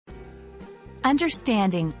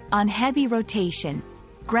Understanding on heavy rotation.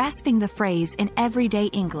 Grasping the phrase in everyday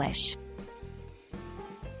English.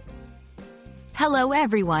 Hello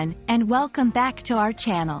everyone, and welcome back to our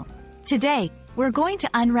channel. Today, we're going to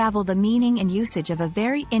unravel the meaning and usage of a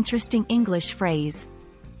very interesting English phrase,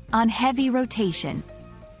 on heavy rotation.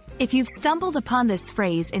 If you've stumbled upon this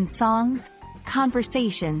phrase in songs,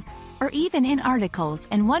 conversations, or even in articles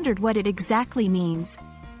and wondered what it exactly means,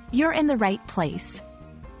 you're in the right place.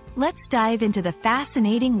 Let's dive into the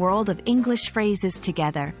fascinating world of English phrases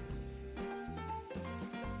together.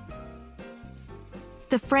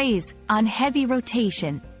 The phrase, on heavy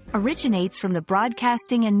rotation, originates from the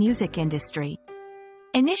broadcasting and music industry.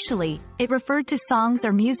 Initially, it referred to songs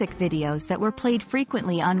or music videos that were played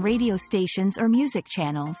frequently on radio stations or music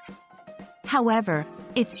channels. However,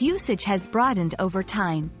 its usage has broadened over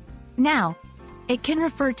time. Now, it can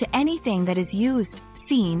refer to anything that is used,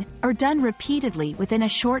 seen, or done repeatedly within a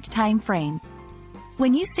short time frame.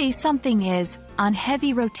 When you say something is on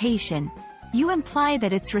heavy rotation, you imply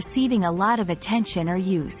that it's receiving a lot of attention or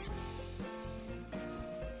use.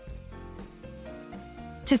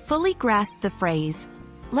 To fully grasp the phrase,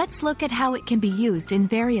 let's look at how it can be used in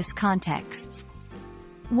various contexts.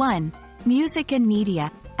 1. Music and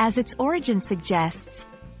media. As its origin suggests,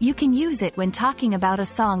 you can use it when talking about a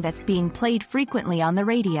song that's being played frequently on the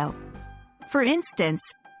radio. For instance,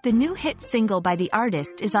 the new hit single by the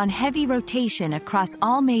artist is on heavy rotation across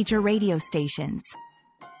all major radio stations.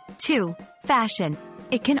 2. Fashion.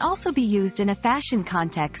 It can also be used in a fashion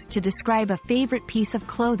context to describe a favorite piece of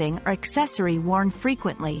clothing or accessory worn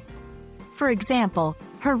frequently. For example,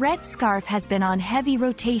 her red scarf has been on heavy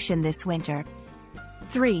rotation this winter.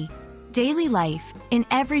 3. Daily life. In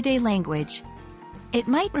everyday language, it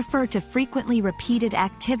might refer to frequently repeated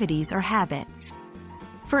activities or habits.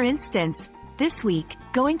 For instance, this week,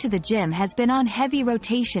 going to the gym has been on heavy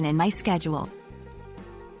rotation in my schedule.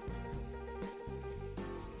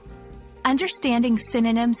 Understanding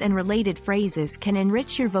synonyms and related phrases can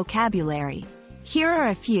enrich your vocabulary. Here are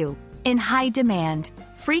a few. In high demand,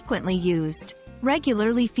 frequently used,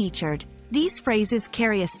 regularly featured. These phrases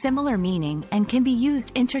carry a similar meaning and can be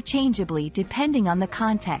used interchangeably depending on the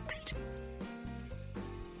context.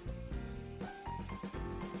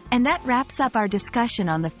 And that wraps up our discussion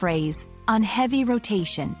on the phrase, on heavy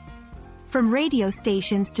rotation. From radio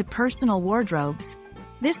stations to personal wardrobes,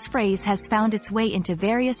 this phrase has found its way into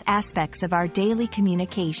various aspects of our daily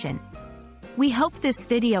communication. We hope this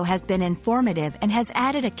video has been informative and has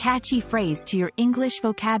added a catchy phrase to your English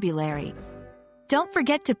vocabulary. Don't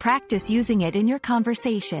forget to practice using it in your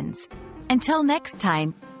conversations. Until next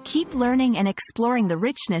time, keep learning and exploring the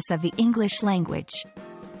richness of the English language.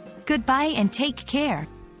 Goodbye and take care.